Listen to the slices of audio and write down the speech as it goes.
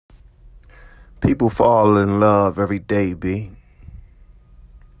People fall in love every day, B.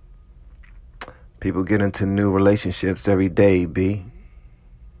 People get into new relationships every day, B.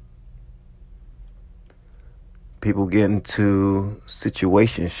 People get into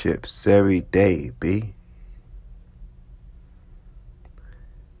situationships every day, B.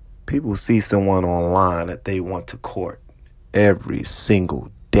 People see someone online that they want to court every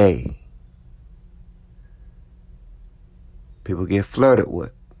single day. People get flirted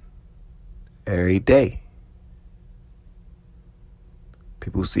with every day.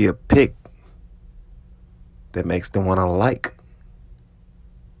 People see a pic that makes them want to like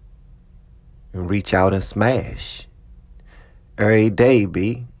and reach out and smash every day,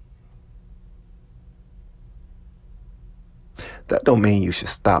 B. That don't mean you should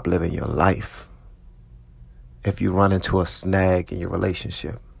stop living your life if you run into a snag in your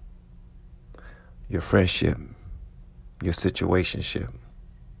relationship, your friendship, your situationship,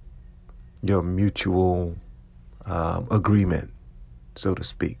 your mutual agreement, so to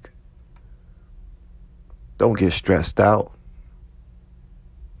speak. Don't get stressed out.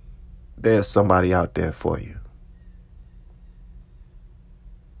 There's somebody out there for you.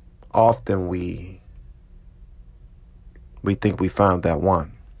 Often we think we found that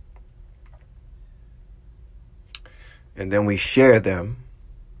one. And then we share them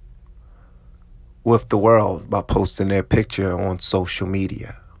with the world by posting their picture on social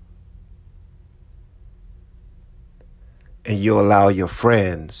media. And you allow your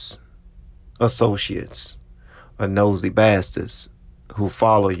friends, associates, or nosy bastards who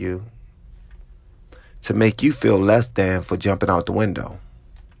follow you to make you feel less than for jumping out the window.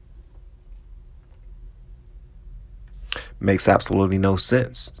 Makes absolutely no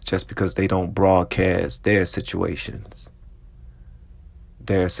sense just because they don't broadcast their situations,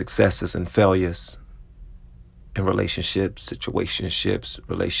 their successes and failures in relationships,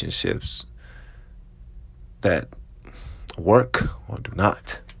 relationships that work or do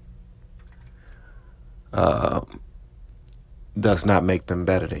not. Does not make them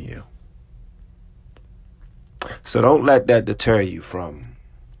better than you. So don't let that deter you from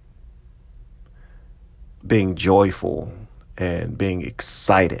being joyful and being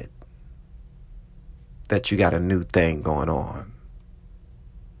excited that you got a new thing going on.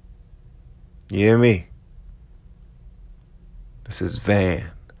 You hear me? This is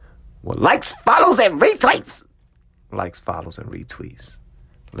Van. Well, likes, follows, and retweets. Likes, follows, and retweets.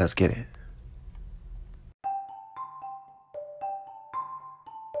 Let's get it.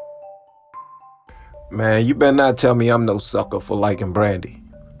 Man, you better not tell me I'm no sucker for liking Brandy.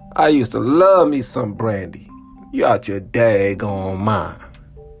 I used to love me some Brandy. You out your daggone mind.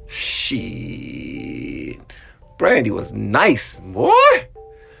 Shit. Brandy was nice, boy.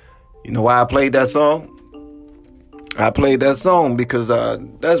 You know why I played that song? I played that song because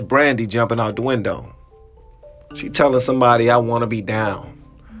that's Brandy jumping out the window. She telling somebody, I want to be down.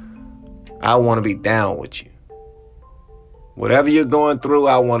 I want to be down with you. Whatever you're going through,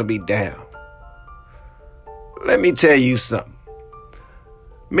 I want to be down. Let me tell you something.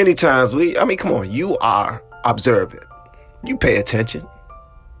 Many times come on, you are observant. You pay attention.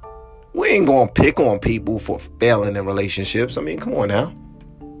 We ain't going to pick on people for failing in relationships. Come on now.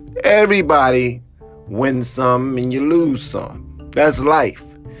 Everybody wins some and you lose some. That's life.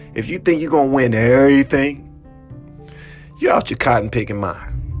 If you think you're going to win everything, you're out your cotton picking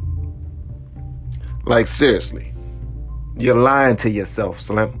mind. Like, seriously. You're lying to yourself,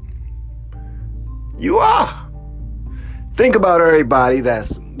 Slim. You are. Think about everybody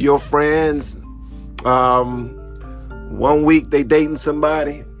that's your friends. 1 week they dating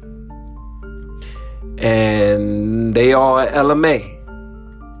somebody and they all at LMA.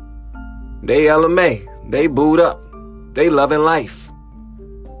 They booed up. They loving life.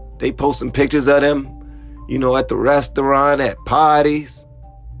 They posting pictures of them, at the restaurant, at parties,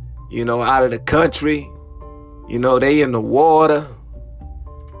 out of the country. They in the water.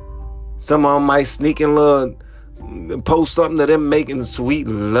 Some of them might sneak in post something to them making sweet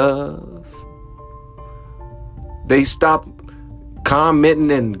love. They stop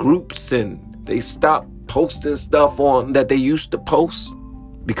commenting in groups and they stop posting stuff on that they used to post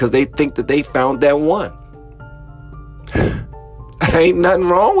because they think that they found that one. Ain't nothing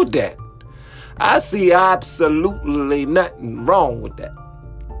wrong with that. I see absolutely nothing wrong with that.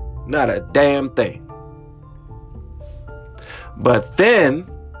 Not a damn thing. But then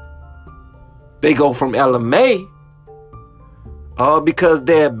they go from LMA because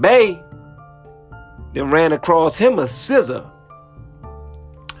their bae then ran across him a scissor.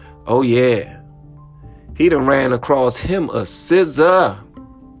 Oh yeah. He done ran across him a scissor.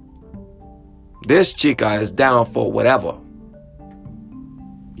 This chica is down for whatever.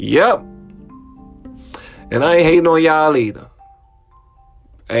 Yep. And I ain't hating on y'all either.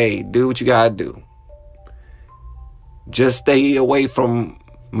 Hey, do what you gotta do. Just stay away from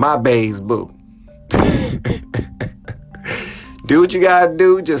my bae's boo. Do what you gotta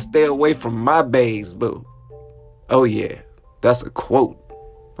do. Just stay away from my bae's boo. Oh yeah, that's a quote.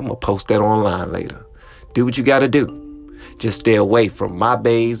 I'm gonna post that online later. Do what you gotta do. Just stay away from my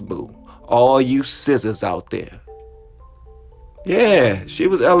bae's boo. All you scissors out there. Yeah, she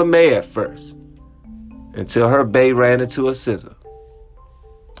was Ella Mai at first. Until her bae ran into a scissor.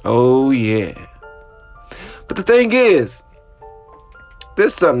 Oh yeah. But the thing is,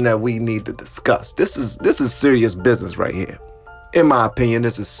 this is something that we need to discuss. This is serious business right here. In my opinion,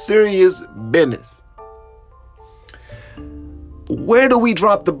 this is serious business. Where do we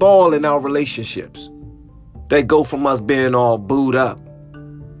drop the ball in our relationships that go from us being all booed up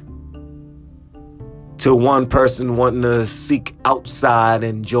to one person wanting to seek outside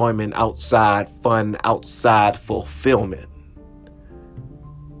enjoyment, outside fun, outside fulfillment?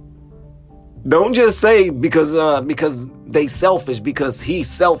 Don't just say because they selfish, because he's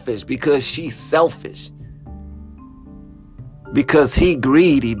selfish, because she's selfish, because he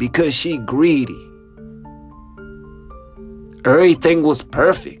greedy, because she greedy. Everything was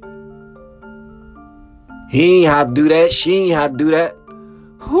perfect. He ain't had to do that. She ain't had to do that.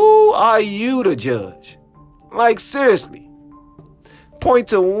 Who are you to judge? Like, seriously. Point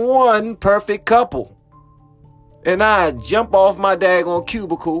to one perfect couple, and I jump off my daggone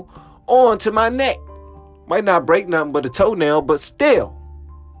cubicle onto my neck. Might not break nothing but a toenail, but still.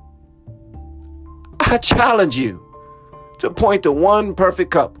 I challenge you to point to one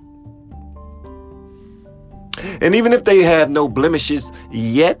perfect couple. And even if they have no blemishes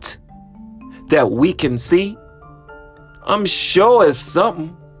yet that we can see, I'm sure it's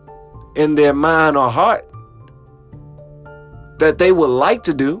something in their mind or heart that they would like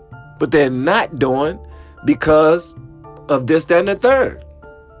to do, but they're not doing because of this, that, and the third.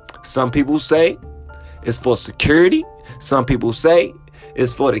 Some people say it's for security. Some people say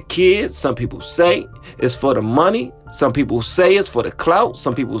it's for the kids. Some people say it's for the money. Some people say it's for the clout.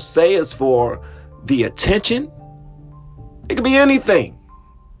 Some people say it's for the attention. It could be anything.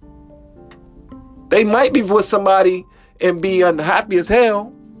 They might be with somebody and be unhappy as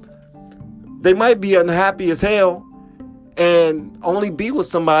hell. They might be unhappy as hell and only be with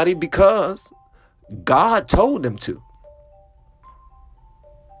somebody because God told them to.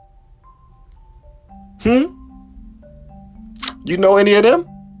 You know any of them?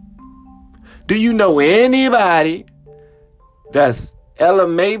 Do you know anybody that's Ella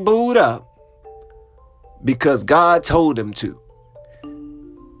Mai booed up because God told them to?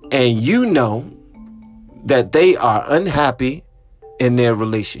 And you know that they are unhappy in their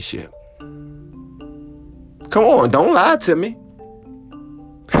relationship. Come on, don't lie to me.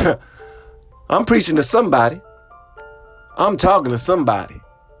 I'm preaching to somebody. I'm talking to somebody.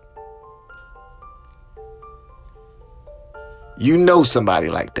 You know somebody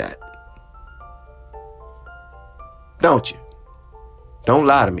like that, don't you? Don't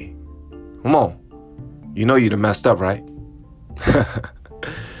lie to me. Come on. You know you done messed up, right?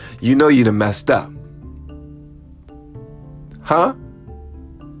 You know you done messed up. Huh?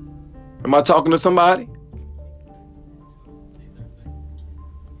 Am I talking to somebody?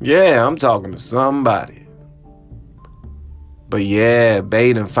 Yeah, I'm talking to somebody. But yeah,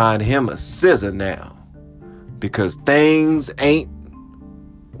 bae done find him a scissor now. Because things ain't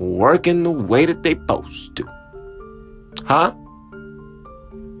working the way that they supposed to. Huh?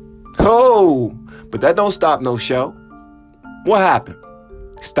 Oh, but that don't stop no show. What happened?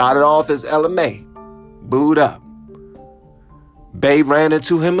 Started off as Ella Mai, booed up. Bae ran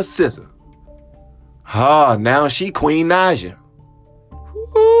into him a scissor. Now she Queen Naija.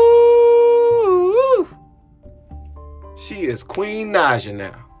 Ooh. She is Queen Naija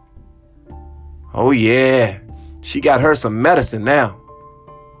now. Oh yeah. She got her some medicine now.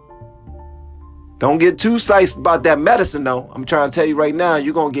 Don't get too psyched about that medicine, though. I'm trying to tell you right now,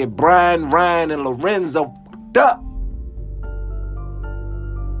 you're going to get Brian, Ryan, and Lorenzo up.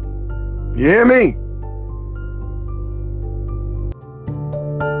 You hear me?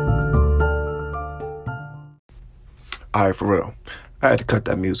 All right, for real. I had to cut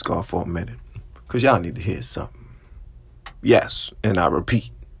that music off for a minute because y'all need to hear something. Yes, and I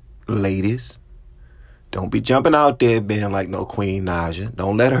repeat, ladies, don't be jumping out there being like no Queen Naija.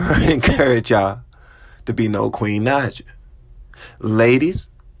 Don't let her encourage y'all to be no Queen Naija.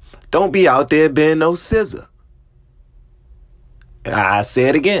 Ladies, don't be out there being no scissor. I say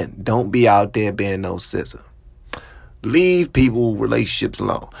it again. Don't be out there being no scissor. Leave people, relationships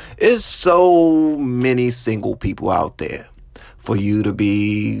alone. It's so many single people out there for you to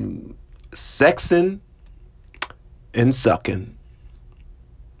be sexing and sucking,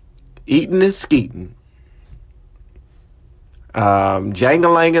 eating and skeeting,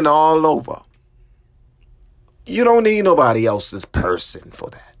 janglanging all over. You don't need nobody else's person for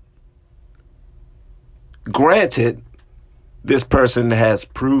that. Granted, this person has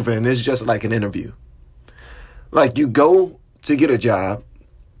proven it's just like an interview. Like you go to get a job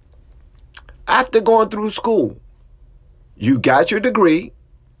after going through school. You got your degree.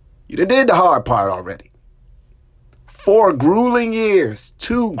 You done did the hard part already. 4 grueling years,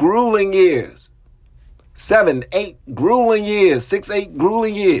 2 grueling years, 7, 8 grueling years, 6, 8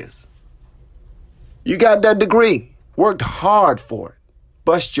 grueling years. You got that degree, worked hard for it,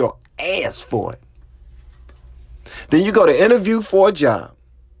 bust your ass for it. Then you go to interview for a job.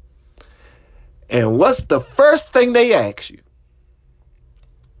 And what's the first thing they ask you?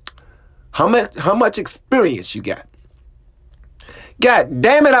 How much experience you got? God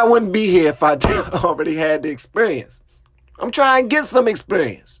damn it, I wouldn't be here if I already had the experience. I'm trying to get some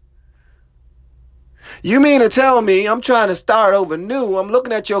experience. You mean to tell me I'm trying to start over new? I'm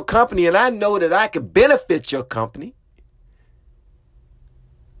looking at your company and I know that I could benefit your company.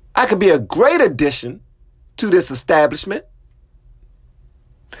 I could be a great addition to this establishment.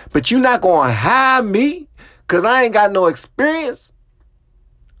 But you're not going to hire me because I ain't got no experience?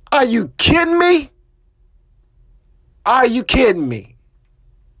 Are you kidding me? Are you kidding me?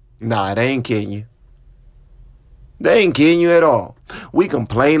 Nah, they ain't kidding you. They ain't kidding you at all. We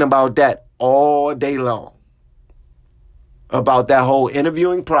complain about that all day long. About that whole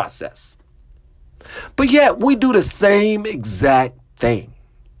interviewing process. But yet we do the same exact thing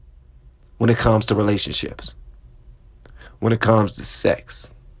when it comes to relationships. When it comes to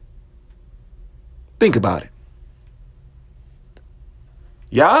sex. Think about it.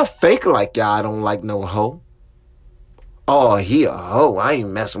 Y'all fake like y'all don't like no hoe. Oh, he a hoe. I ain't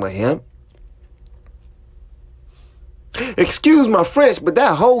messing with him. Excuse my French, but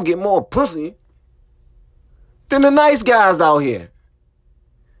that hoe get more pussy than the nice guys out here.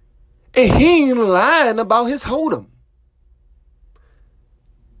 And he ain't lying about his hoedom.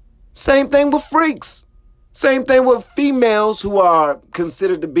 Same thing with freaks. Same thing with females who are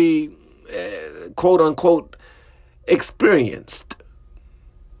considered to be, quote unquote, experienced.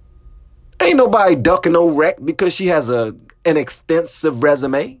 Ain't nobody ducking no wreck because she has an extensive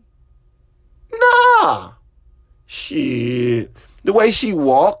resume. Nah. Shit. The way she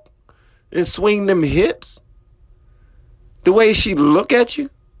walk and swing them hips, the way she look at you,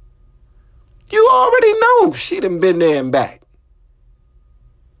 you already know she done been there and back.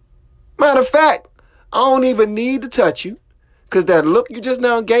 Matter of fact, I don't even need to touch you because that look you just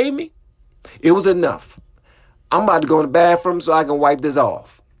now gave me, it was enough. I'm about to go in the bathroom so I can wipe this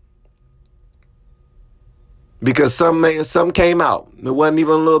off. Because some came out. It wasn't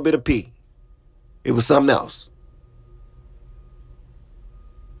even a little bit of pee. It was something else.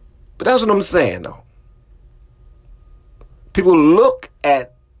 But that's what I'm saying, though. People look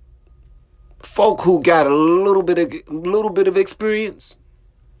at folk who got a little bit of experience,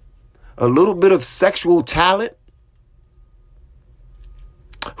 a little bit of sexual talent,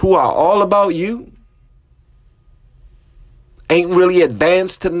 who are all about you, ain't really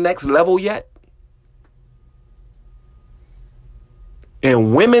advanced to the next level yet.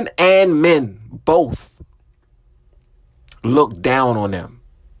 And women and men both look down on them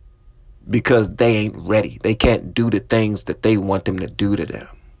because they ain't ready. They can't do the things that they want them to do to them.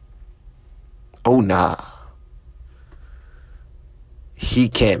 Oh, nah. He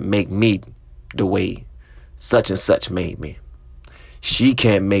can't make me the way such and such made me. She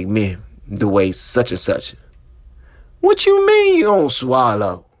can't make me the way such and such. What you mean you don't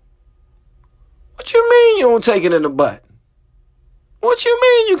swallow? What you mean you don't take it in the butt? What you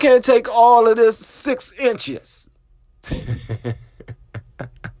mean you can't take all of this 6 inches?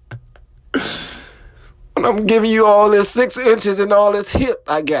 When I'm giving you all this 6 inches and all this hip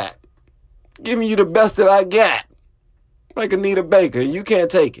I got. Giving you the best that I got. Like Anita Baker, you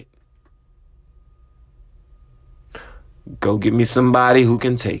can't take it. Go get me somebody who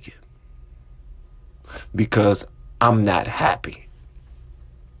can take it. Because I'm not happy.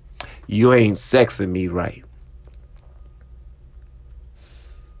 You ain't sexing me right.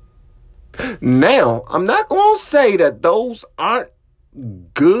 Now, I'm not going to say that those aren't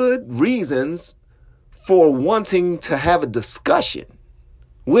good reasons for wanting to have a discussion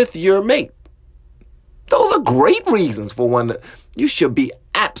with your mate. Those are great reasons for one. You should be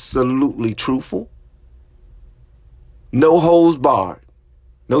absolutely truthful. No holes barred.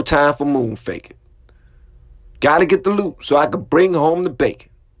 No time for moon faking. Gotta get the loot so I can bring home the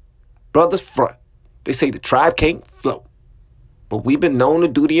bacon. Brothers front. They say the tribe can't float. But we've been known to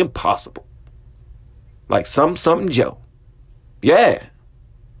do the impossible. Like something Joe. Yeah.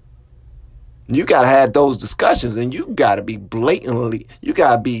 You got to have those discussions, and you got to be blatantly, you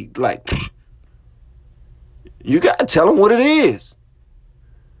got to be like, you got to tell them what it is.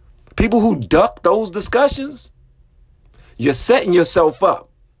 People who duck those discussions, you're setting yourself up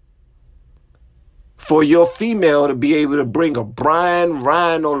for your female to be able to bring a Brian,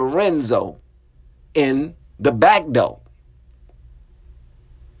 Ryan, or Lorenzo in the back door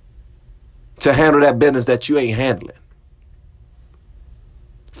to handle that business that you ain't handling.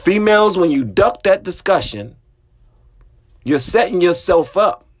 Females, when you duck that discussion, you're setting yourself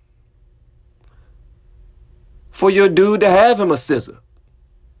up for your dude to have him a scissor.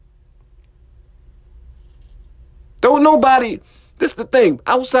 Don't nobody, this the thing,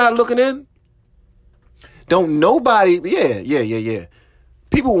 outside looking in, don't nobody, yeah.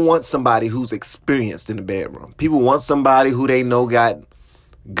 People want somebody who's experienced in the bedroom. People want somebody who they know got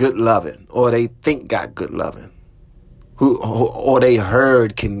good loving, or they think got good loving, or they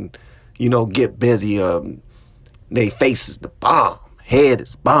heard can, get busy. They face is the bomb, head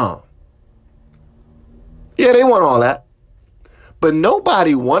is bomb. Yeah, they want all that. But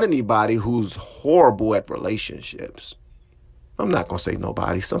nobody want anybody who's horrible at relationships. I'm not going to say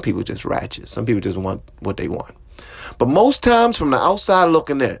nobody. Some people just ratchet. Some people just want what they want. But most times from the outside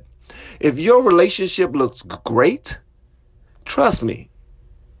looking in, if your relationship looks great, trust me,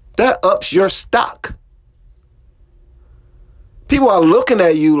 that ups your stock. People are looking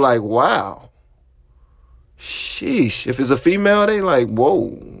at you like, wow, sheesh. If it's a female, they like,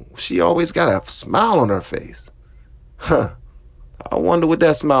 whoa, she always got a smile on her face. Huh. I wonder what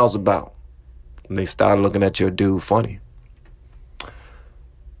that smile's about. And they start looking at your dude funny.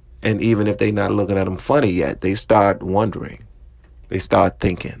 And even if they're not looking at him funny yet, they start wondering. They start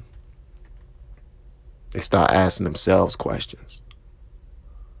thinking. They start asking themselves questions.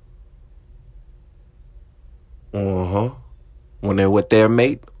 When they're with their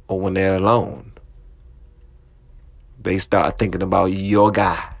mate or when they're alone, they start thinking about your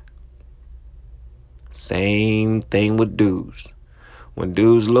guy. Same thing with dudes. When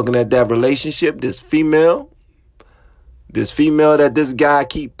dudes looking at that relationship, this female that this guy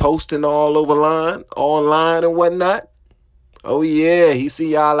keep posting all over online and whatnot. Oh yeah, he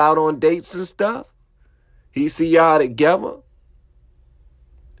see y'all out on dates and stuff. He see y'all together.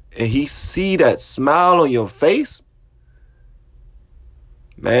 And he see that smile on your face.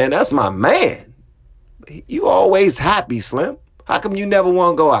 Man, that's my man. You always happy, Slim. How come you never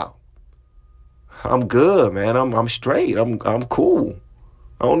want to go out? I'm good, man. I'm straight. I'm cool.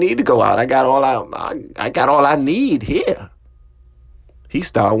 I don't need to go out. I got all I need here. He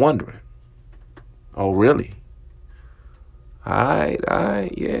started wondering. Oh, really? Yeah.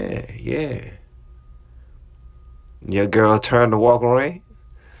 Your girl turned to walk away,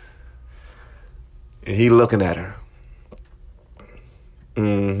 and he looking at her.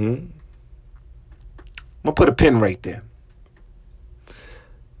 I'm gonna put a pin right there.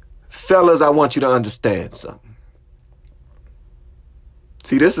 Fellas, I want you to understand something.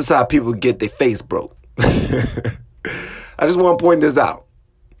 See, this is how people get their face broke. I just want to point this out.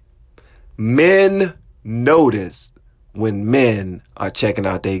 Men notice when men are checking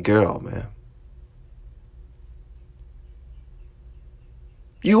out their girl, man.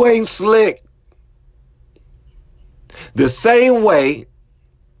 You ain't slick. The same way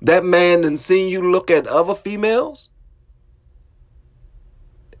that man done seen you look at other females,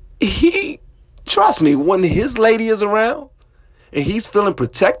 trust me, when his lady is around and he's feeling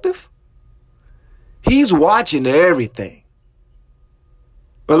protective, he's watching everything.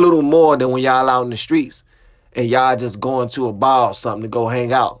 A little more than when y'all out in the streets and y'all just going to a bar or something to go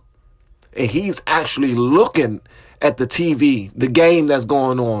hang out. And he's actually looking at the TV, the game that's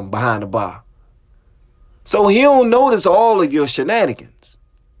going on behind the bar. So he don't notice all of your shenanigans.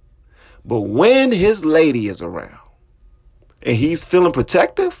 But when his lady is around and he's feeling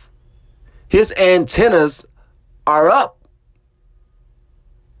protective, his antennas are up.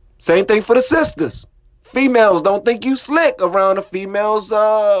 Same thing for the sisters. Females don't think you slick around a female's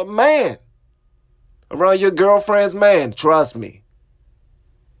man. Around your girlfriend's man, trust me.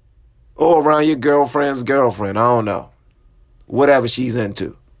 Or around your girlfriend's girlfriend, I don't know. Whatever she's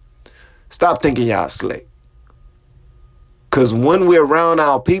into. Stop thinking y'all slick. Because when we're around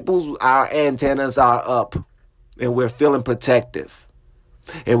our peoples, our antennas are up. And we're feeling protective.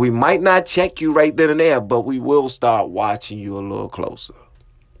 And we might not check you right then and there, but we will start watching you a little closer.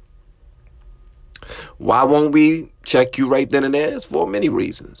 Why won't we check you right then and there? It's for many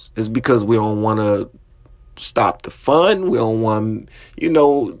reasons. It's because we don't want to stop the fun. We don't want,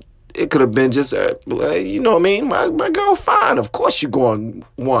 it could have been just, you know what I mean? My girl fine. Of course you're going to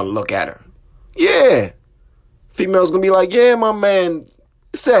want to look at her. Yeah. Females gonna be like, yeah, my man,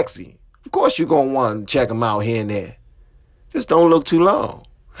 sexy. Of course you gonna want to check him out here and there. Just don't look too long.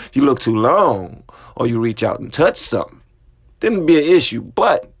 If you look too long or you reach out and touch something, then it'll be an issue.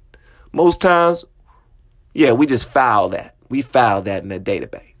 But most times, yeah, we just file that. We file that in the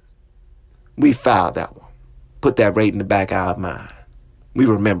database. We file that one. Put that right in the back of our mind. We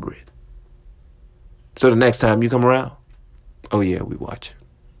remember it. So the next time you come around, oh yeah, we watching.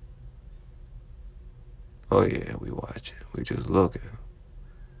 Oh yeah, we watching. We just looking.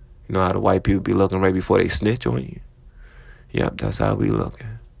 You know how the white people be looking right before they snitch on you? Yep, that's how we looking.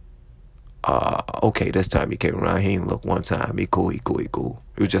 Okay, this time he came around, he ain't look one time. He cool.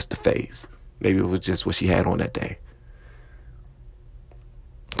 It was just a phase. Maybe it was just what she had on that day.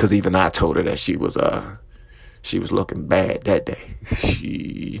 Cause even I told her that she was looking bad that day.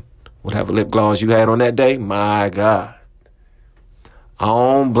 She, whatever lip gloss you had on that day, my God. I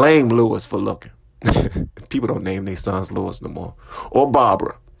don't blame Lewis for looking. People don't name their sons Lewis no more. Or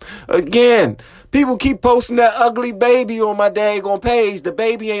Barbara. Again, people keep posting that ugly baby on my daggone page. The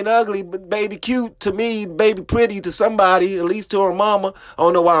baby ain't ugly, but baby cute to me, baby pretty to somebody, at least to her mama. I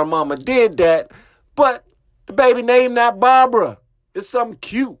don't know why her mama did that, but the baby name not Barbara. It's something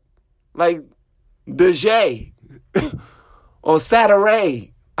cute, like Dejay or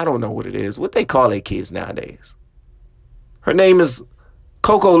Sataray. I don't know what it is. What they call their kids nowadays. Her name is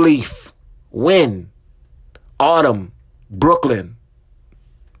Cocoa Leaf, Win, Autumn, Brooklyn.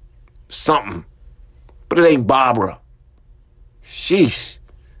 Something. But it ain't Barbara. Sheesh.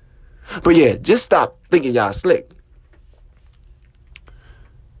 But yeah, just stop thinking y'all slick.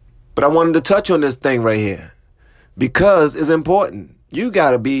 But I wanted to touch on this thing right here because it's important. You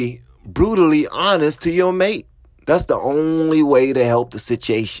got to be brutally honest to your mate. That's the only way to help the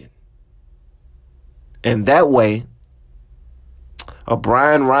situation. And that way, a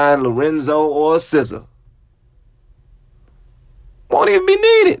Brian, Ryan, Lorenzo, or a SZA won't even be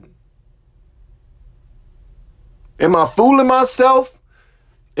needed. Am I fooling myself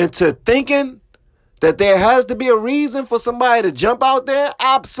into thinking that there has to be a reason for somebody to jump out there?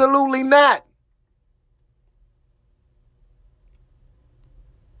 Absolutely not.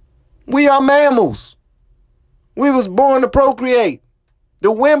 We are mammals. We was born to procreate.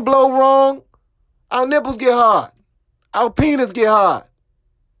 The wind blow wrong, our nipples get hard. Our penis get hard.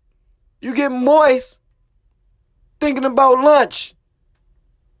 You get moist thinking about lunch.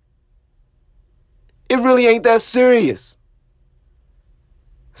 It really ain't that serious.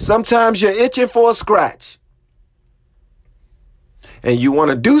 Sometimes you're itching for a scratch. And you want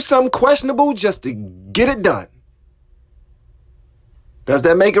to do something questionable just to get it done. Does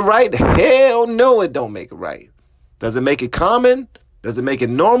that make it right? Hell no, it don't make it right. Does it make it common? Does it make it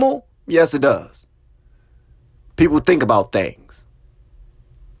normal? Yes, it does. People think about things.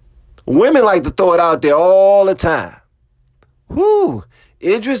 Women like to throw it out there all the time. Whoo,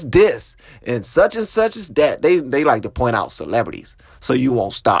 Idris this and such is that. They like to point out celebrities so you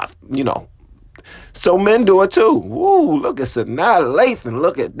won't stop, So men do it too. Woo, look at Sanaa Lathan.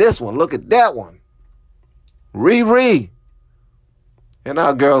 Look at this one. Look at that one. Riri. And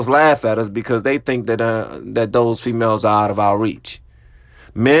our girls laugh at us because they think that those females are out of our reach.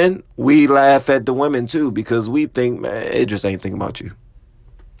 Men, we laugh at the women too because we think, man, Idris ain't thinking about you.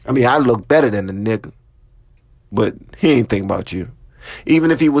 I mean, I look better than the nigga, but he ain't thinking about you. Even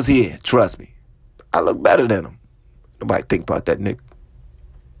if he was here, trust me, I look better than him. Nobody think about that nigga.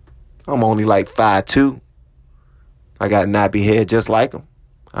 I'm only like 5'2". I got nappy hair just like him.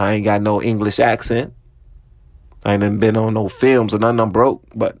 I ain't got no English accent. I ain't been on no films or nothing. I'm broke,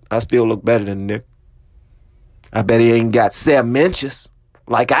 but I still look better than Nick. I bet he ain't got 7 inches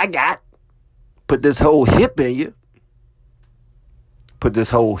like I got. Put this whole hip in you. Put this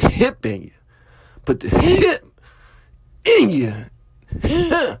whole hip in you. Put the hip in you.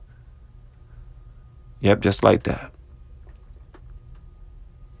 Yep, just like that.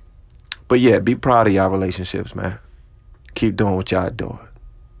 But yeah, be proud of y'all relationships, man. Keep doing what y'all doing.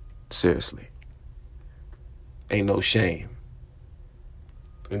 Seriously. Ain't no shame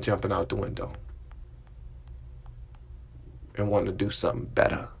in jumping out the window and wanting to do something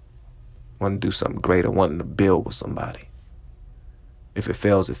better, wanting to do something greater, wanting to build with somebody. If it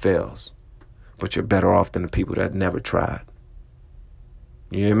fails, it fails. But you're better off than the people that never tried.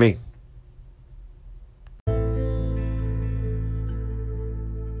 You hear me?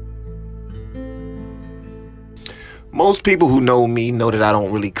 Most people who know me know that I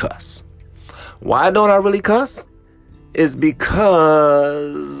don't really cuss. Why don't I really cuss? It's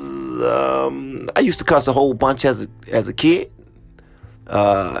because I used to cuss a whole bunch as a kid.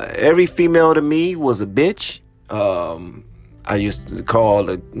 Every female to me was a bitch. I I used to call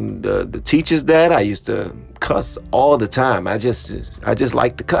the teachers that. I used to cuss all the time. I just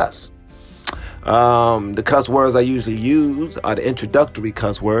like to cuss. The cuss words I usually use are the introductory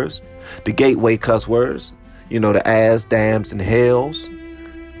cuss words, the gateway cuss words, the ass, dams, and hells,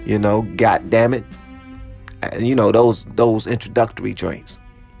 god damn it. And, those introductory joints.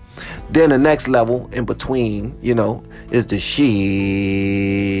 Then the next level in between, is the shit.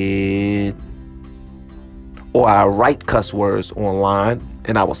 Or I write cuss words online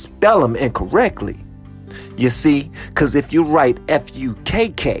and I will spell them incorrectly. You see, because if you write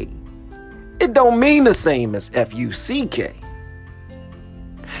F-U-K-K, it don't mean the same as F-U-C-K.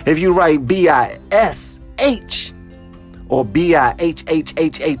 If you write B-I-S-H or B-I-H-H-H-H-H,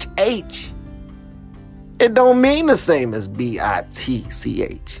 it don't mean the same as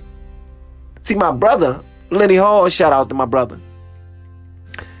B-I-T-C-H. See, my brother, Lenny Hall, shout out to my brother.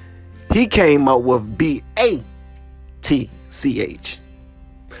 He came up with B-A-T-C-H.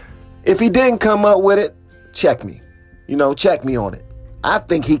 If he didn't come up with it, check me. Check me on it. I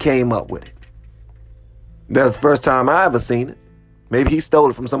think he came up with it. That's the first time I ever seen it. Maybe he stole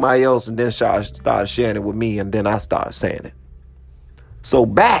it from somebody else and then started sharing it with me, and then I started saying it. So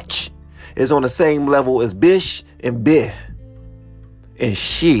batch is on the same level as bish and bih and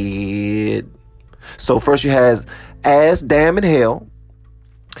shit. So first you have ass, damn, and hell.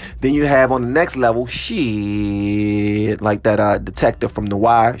 Then you have on the next level shit, like that detective from The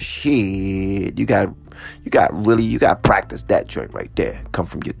Wire. Shit, you got to practice that joint right there. Come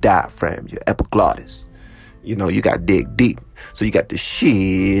from your diaphragm, your epiglottis. You got to dig deep. So you got the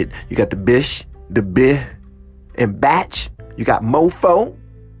shit, you got the bish, the bih, and batch. You got mofo,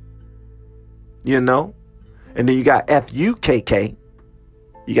 and then you got F-U-K-K.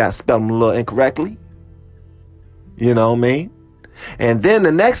 You got to spell them a little incorrectly. You know what I mean? And then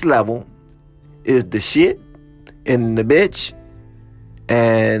the next level is the shit and the bitch.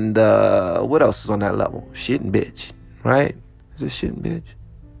 And what else is on that level? Shit and bitch, right? Is it shit and bitch?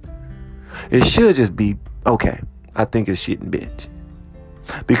 It should just be, okay, I think it's shit and bitch.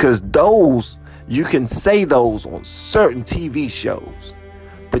 Because those, you can say those on certain TV shows,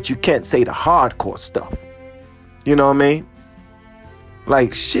 but you can't say the hardcore stuff. You know what I mean?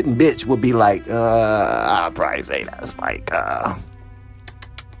 Like shit and bitch would be like, I'll probably say that's like, I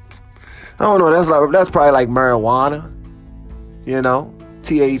don't know, that's probably like marijuana,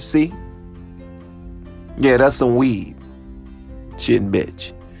 THC. Yeah, that's some weed. Shit and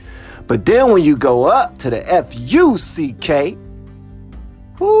bitch. But then when you go up to the F-U-C-K,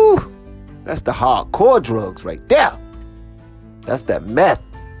 whoo, that's the hardcore drugs right there. That's that meth,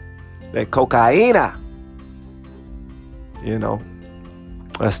 that cocaina.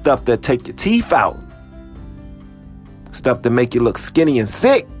 That stuff that take your teeth out. Stuff that make you look skinny and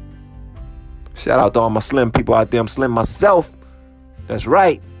sick. Shout out to all my slim people out there. I'm slim myself. That's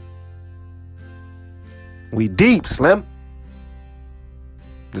right. We deep, Slim.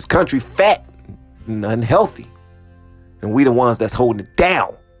 This country fat and unhealthy. And we the ones that's holding it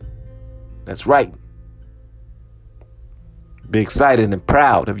down. That's right. Be excited and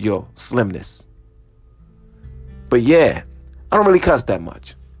proud of your slimness. But yeah, I don't really cuss that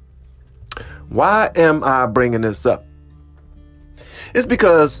much. Why am I bringing this up? It's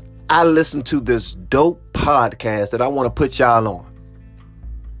because I listened to this dope podcast that I want to put y'all on.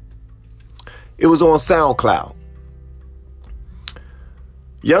 It was on SoundCloud.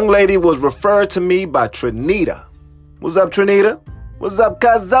 Young lady was referred to me by Trinita. What's up, Trinita? What's up,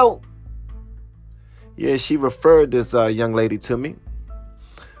 Cuzzo? Yeah, she referred this young lady to me.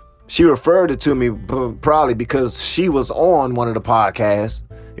 She referred it to me probably because she was on one of the podcasts.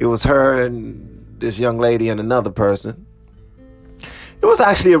 It was her and this young lady and another person. It was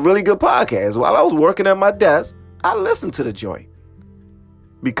actually a really good podcast. While I was working at my desk, I listened to the joint.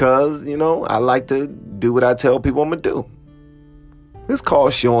 Because, I like to do what I tell people I'm going to do. It's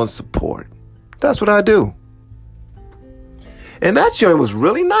called showing support. That's what I do. And that joint was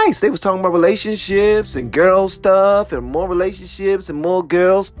really nice. They was talking about relationships and girl stuff and more relationships and more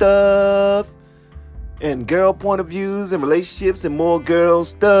girl stuff and girl point of views and relationships and more girl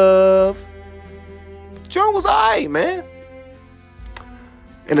stuff. Joint was alright, man.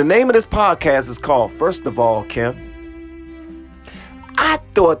 And the name of this podcast is called First of All, Kim. I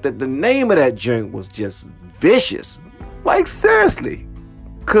thought that the name of that joint was just vicious. Like, seriously.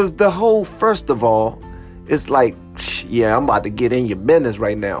 Because the whole first of all, it's like, yeah, I'm about to get in your business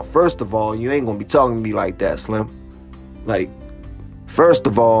right now. First of all, you ain't going to be talking to me like that, Slim. Like, first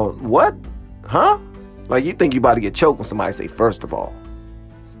of all, what? Huh? Like, you think you about to get choked when somebody say first of all.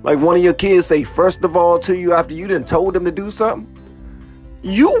 Like, one of your kids say first of all to you after you done told them to do something.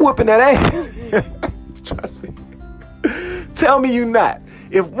 You whooping that ass. Trust me. Tell me you not.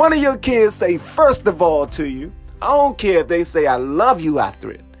 If one of your kids say first of all to you, I don't care if they say I love you after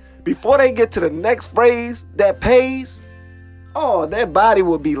it. Before they get to the next phrase that pays, oh, their body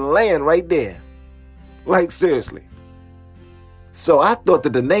will be laying right there. Like, seriously. So I thought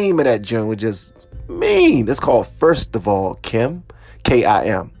that the name of that joint was just mean. It's called First of All, Kim.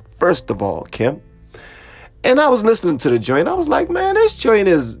 K-I-M. First of All, Kim. And I was listening to the joint. I was like, man, this joint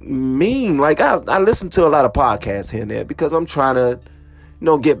is mean. Like, I listen to a lot of podcasts here and there because I'm trying to,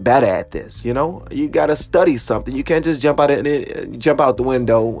 get better at this. You got to study something. You can't just jump out the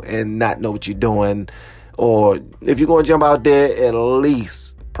window and not know what you're doing. Or if you're going to jump out there, at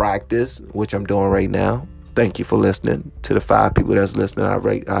least practice, which I'm doing right now. Thank you for listening. To the 5 people that's listening,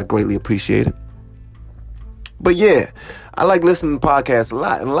 I greatly appreciate it. But yeah, I like listening to podcasts a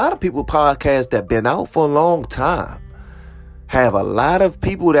lot. And a lot of people podcasts that been out for a long time have a lot of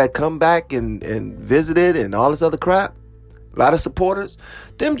people that come back and visited and all this other crap. A lot of supporters.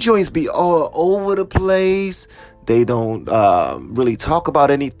 Them joints be all over the place. They don't really talk about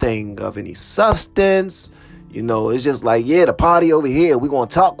anything of any substance. It's just like, yeah, the party over here. We're going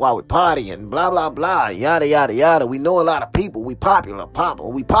to talk while we're partying. Blah, blah, blah. Yada, yada, yada. We know a lot of people. We popular.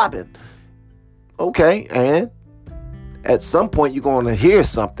 We popping. Okay, and at some point you're going to hear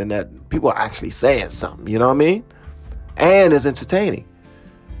something that people are actually saying something. You know what I mean? And it's entertaining.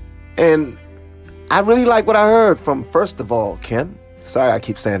 And I really like what I heard from First of All, Kim. Sorry I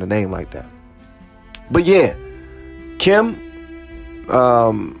keep saying the name like that. But yeah, Kim,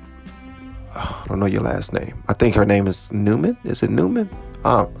 I don't know your last name. I think her name is Newman. Is it Newman?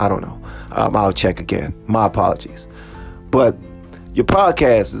 I don't know. I'll check again. My apologies. But your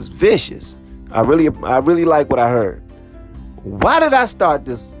podcast is vicious. I really like what I heard. Why did I start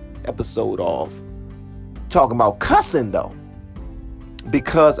this episode off talking about cussing though?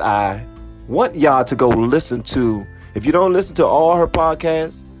 Because I want y'all to go listen to, if you don't listen to all her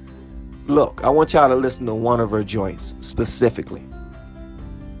podcasts, look, I want y'all to listen to one of her joints specifically.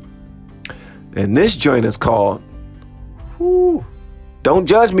 And this joint is called, don't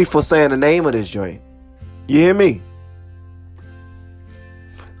judge me for saying the name of this joint. You hear me?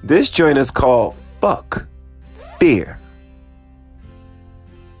 This joint is called Fuck Fear.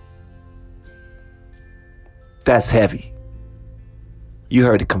 That's heavy. You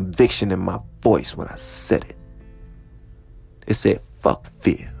heard the conviction in my voice when I said it. It said, fuck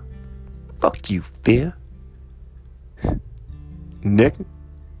fear. Fuck you, fear. Nigga.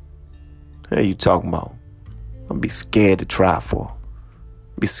 What you talking about? I'm be scared to try for.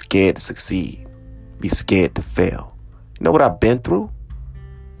 Be scared to succeed. Be scared to fail. You know what I've been through?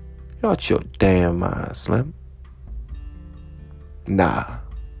 Y'all your damn mind, Slim. Nah.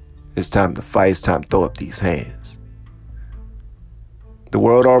 It's time to fight. It's time to throw up these hands. The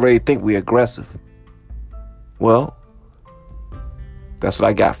world already think we aggressive. Well, that's what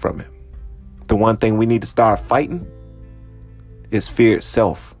I got from it. The one thing we need to start fighting is fear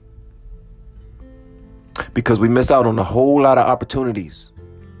itself. Because we miss out on a whole lot of opportunities.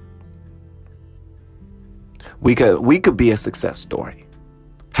 We could be a success story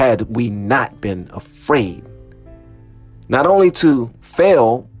had we not been afraid. Not only to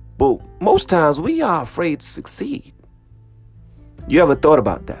fail, but most times we are afraid to succeed. You ever thought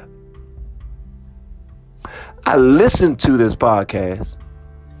about that? I listened to this podcast.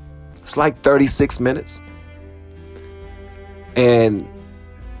 It's like 36 minutes. And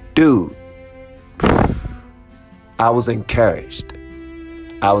dude, I was encouraged.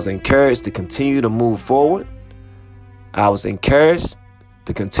 I was encouraged to continue to move forward. I was encouraged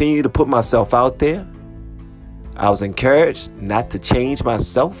to continue to put myself out there. I was encouraged not to change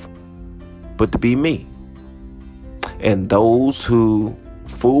myself, but to be me. And those who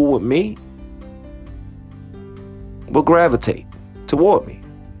fool with me will gravitate toward me.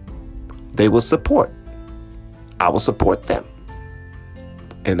 They will support. I will support them.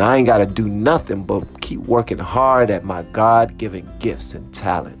 And I ain't got to do nothing but keep working hard at my God-given gifts and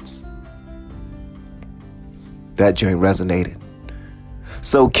talents. That joint resonated.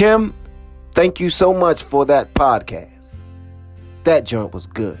 So, Kim, thank you so much for that podcast. That joint was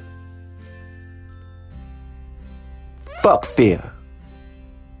good. Fuck fear.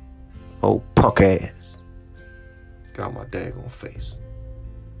 Oh, punk ass. Get out my daggone face.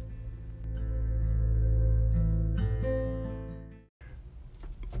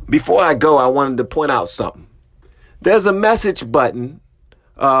 Before I go, I wanted to point out something. There's a message button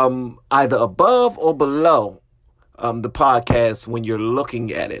either above or below the podcast when you're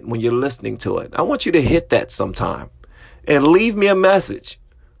looking at it, when you're listening to it. I want you to hit that sometime and leave me a message,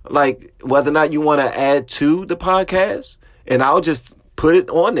 like whether or not you want to add to the podcast, and I'll just put it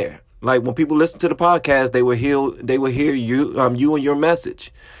on there. Like when people listen to the podcast, they will hear you you and your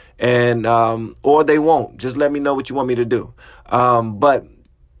message, and or they won't. Just let me know what you want me to do. But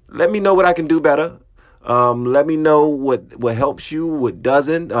let me know what I can do better. Let me know what helps you, what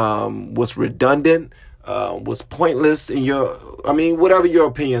doesn't, what's redundant, what's pointless in whatever your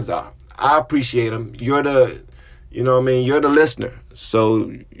opinions are. I appreciate them. You're you're the listener.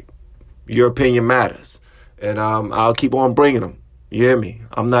 So your opinion matters. And I'll keep on bringing them. You hear me?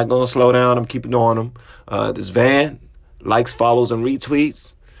 I'm not going to slow down. I'm keeping on them. This Van, likes, follows, and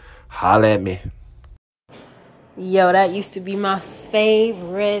retweets. Holla at me. Yo, that used to be my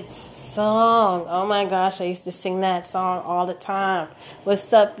favorite song. Oh my gosh, I used to sing that song all the time.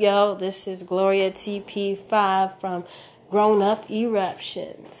 What's up, yo? This is Gloria TP5 from Grown Up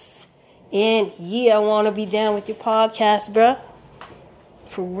Eruptions. And yeah, I want to be down with your podcast, bruh.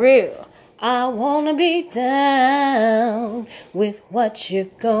 For real. I want to be down with what you're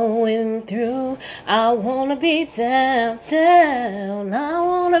going through. I want to be down. I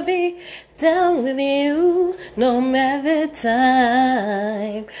want to be down with you no matter the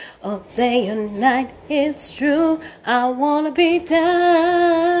time. All day or night, it's true. I want to be down.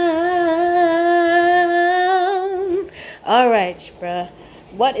 All right, bruh.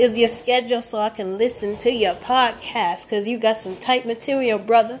 What is your schedule so I can listen to your podcast? Because you got some tight material,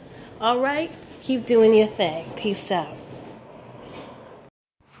 brother. All right? Keep doing your thing. Peace out.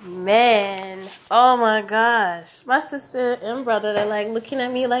 Man, oh my gosh. My sister and brother, they're like looking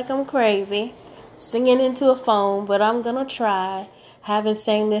at me like I'm crazy, singing into a phone, but I'm going to try. Haven't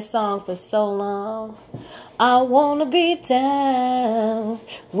sang this song for so long. I want to be down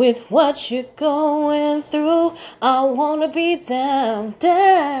with what you're going through. I want to be down.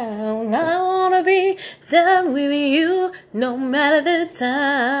 I want to be down with you no matter the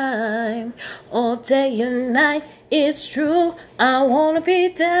time. All day or night, it's true. I want to be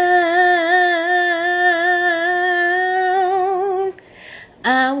down.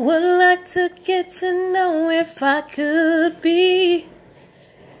 I would like to get to know if I could be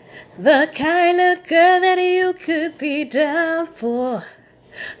the kind of girl that you could be down for.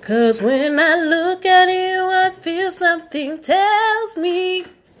 'Cause when I look at you, I feel something tells me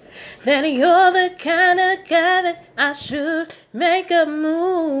that you're the kind of guy that I should make a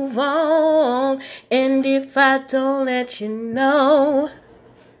move on. And if I don't let you know,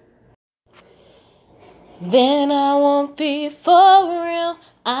 then I won't be for real.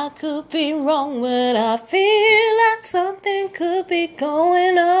 I could be wrong, but I feel like something could be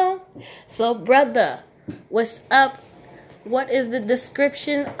going on. So, brother, what's up? What is the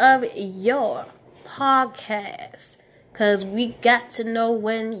description of your podcast? Because we got to know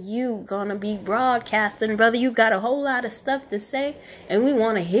when you gonna be broadcasting, brother. You got a whole lot of stuff to say, and we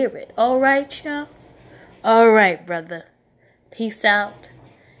want to hear it. All right, y'all? All right, brother. Peace out.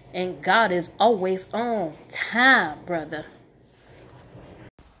 And God is always on time, brother.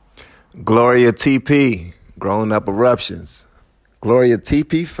 Gloria TP, Grown Up Eruptions. Gloria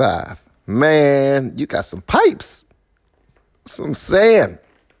TP5. Man, you got some pipes. Some sand.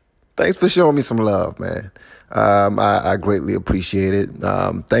 Thanks for showing me some love, man. I greatly appreciate it.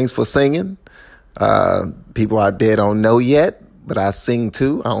 Thanks for singing. People out there don't know yet, but I sing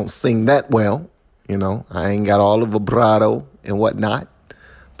too. I don't sing that well. You know, I ain't got all the vibrato and whatnot,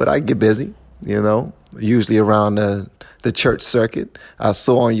 but I get busy, you know, usually around the church circuit. I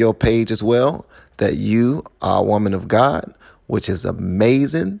saw on your page as well that you are a woman of God, which is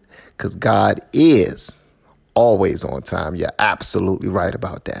amazing because God is always on time. You're absolutely right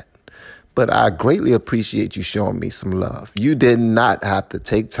about that. But I greatly appreciate you showing me some love. You did not have to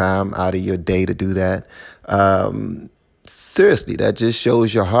take time out of your day to do that. Seriously, that just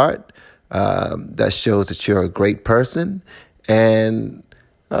shows your heart. That shows that you're a great person. And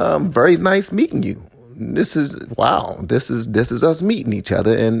very nice meeting you. This is us meeting each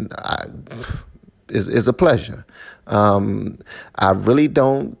other, and is a pleasure. I really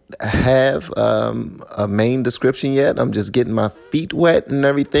don't have a main description yet. I'm just getting my feet wet and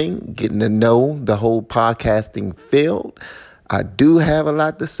everything, getting to know the whole podcasting field. I do have a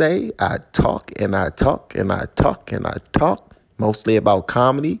lot to say. I talk and I talk and I talk and I talk, mostly about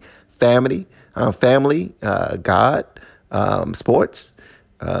comedy, family, God, sports.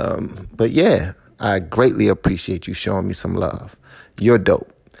 But yeah, I greatly appreciate you showing me some love. You're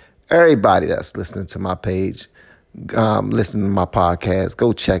dope. Everybody that's listening to my page, listening to my podcast,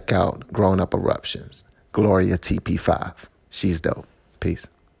 go check out Grown Up Eruptions. Gloria TP5. She's dope. Peace.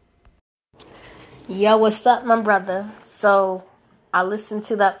 Yo, what's up, my brother? So I listened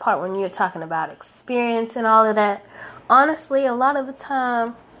to that part when you were talking about experience and all of that. Honestly, a lot of the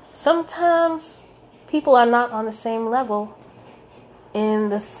time, sometimes people are not on the same level in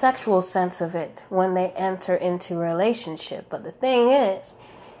the sexual sense of it when they enter into a relationship. But the thing is,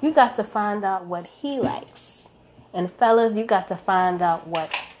 you got to find out what he likes. And fellas, you got to find out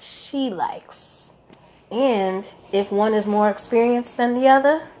what she likes. And if one is more experienced than the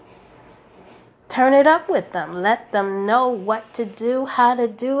other, turn it up with them. Let them know what to do, how to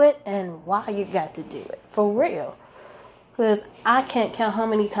do it, and why you got to do it. For real. Because I can't count how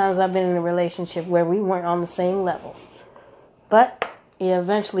many times I've been in a relationship where we weren't on the same level. But we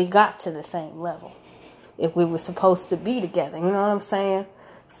eventually got to the same level. If we were supposed to be together, you know what I'm saying?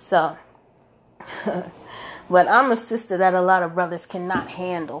 So, but I'm a sister that a lot of brothers cannot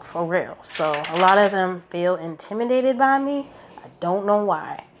handle, for real. So a lot of them feel intimidated by me. I don't know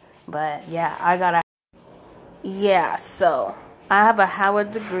why. But yeah, so I have a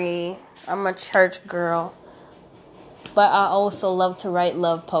Howard degree. I'm a church girl. But I also love to write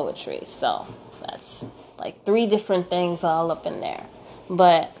love poetry. So that's like 3 different things all up in there.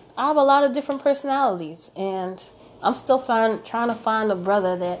 But I have a lot of different personalities. And I'm still trying to find a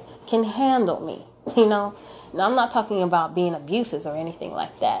brother that can handle me. You know? Now, I'm not talking about being abusive or anything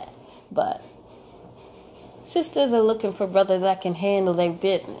like that. But sisters are looking for brothers that can handle their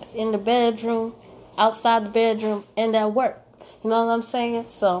business. In the bedroom, outside the bedroom, and at work. You know what I'm saying?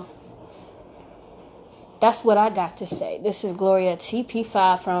 So that's what I got to say. This is Gloria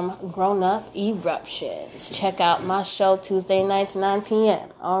TP5 from Grown Up Eruptions. Check out my show Tuesday nights, 9 p.m.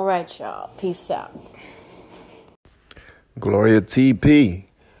 All right, y'all. Peace out. Gloria TP5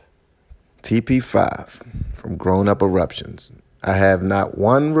 from Grown Up Eruptions. I have not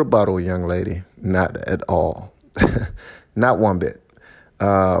one rebuttal, young lady. Not at all. Not one bit.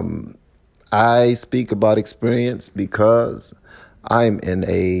 I speak about experience because I've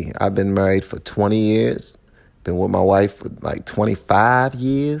been married for 20 years. Been with my wife for like 25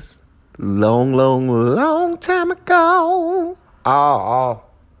 years. Long time ago. Oh,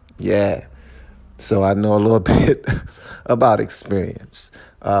 yeah. So I know a little bit about experience.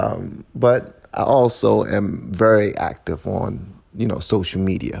 But I also am very active on, social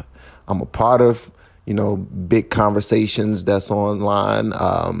media. I'm a part of, big conversations that's online.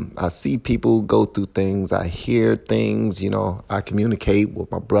 I see people go through things. I hear things, I communicate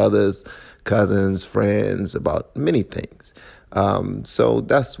with my brothers, cousins, friends about many things. So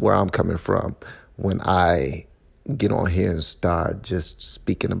that's where I'm coming from when I get on here and start just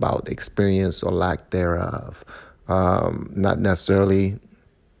speaking about experience or lack thereof. Not necessarily,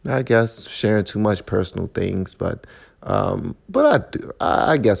 I guess, sharing too much personal things, but I do.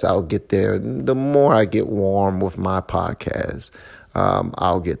 I guess I'll get there. The more I get warm with my podcast,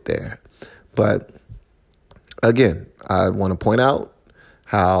 I'll get there. But again, I want to point out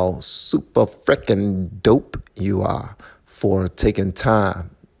how super freaking dope you are for taking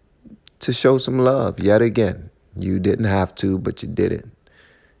time to show some love yet again. You didn't have to, but you did it.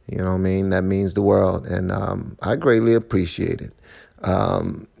 You know what I mean? That means the world. And I greatly appreciate it.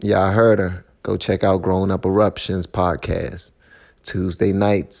 I heard her. Go check out Grown Up Eruptions podcast, Tuesday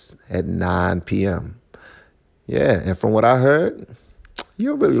nights at 9 p.m. Yeah, and from what I heard,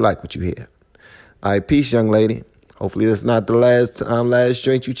 you'll really like what you hear. All right, peace, young lady. Hopefully this is not the last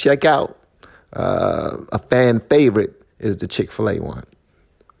joint you check out. A fan favorite is the Chick-fil-A one.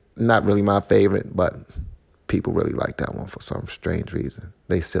 Not really my favorite, but people really like that one for some strange reason.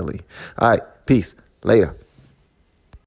 They silly. All right, peace. Later.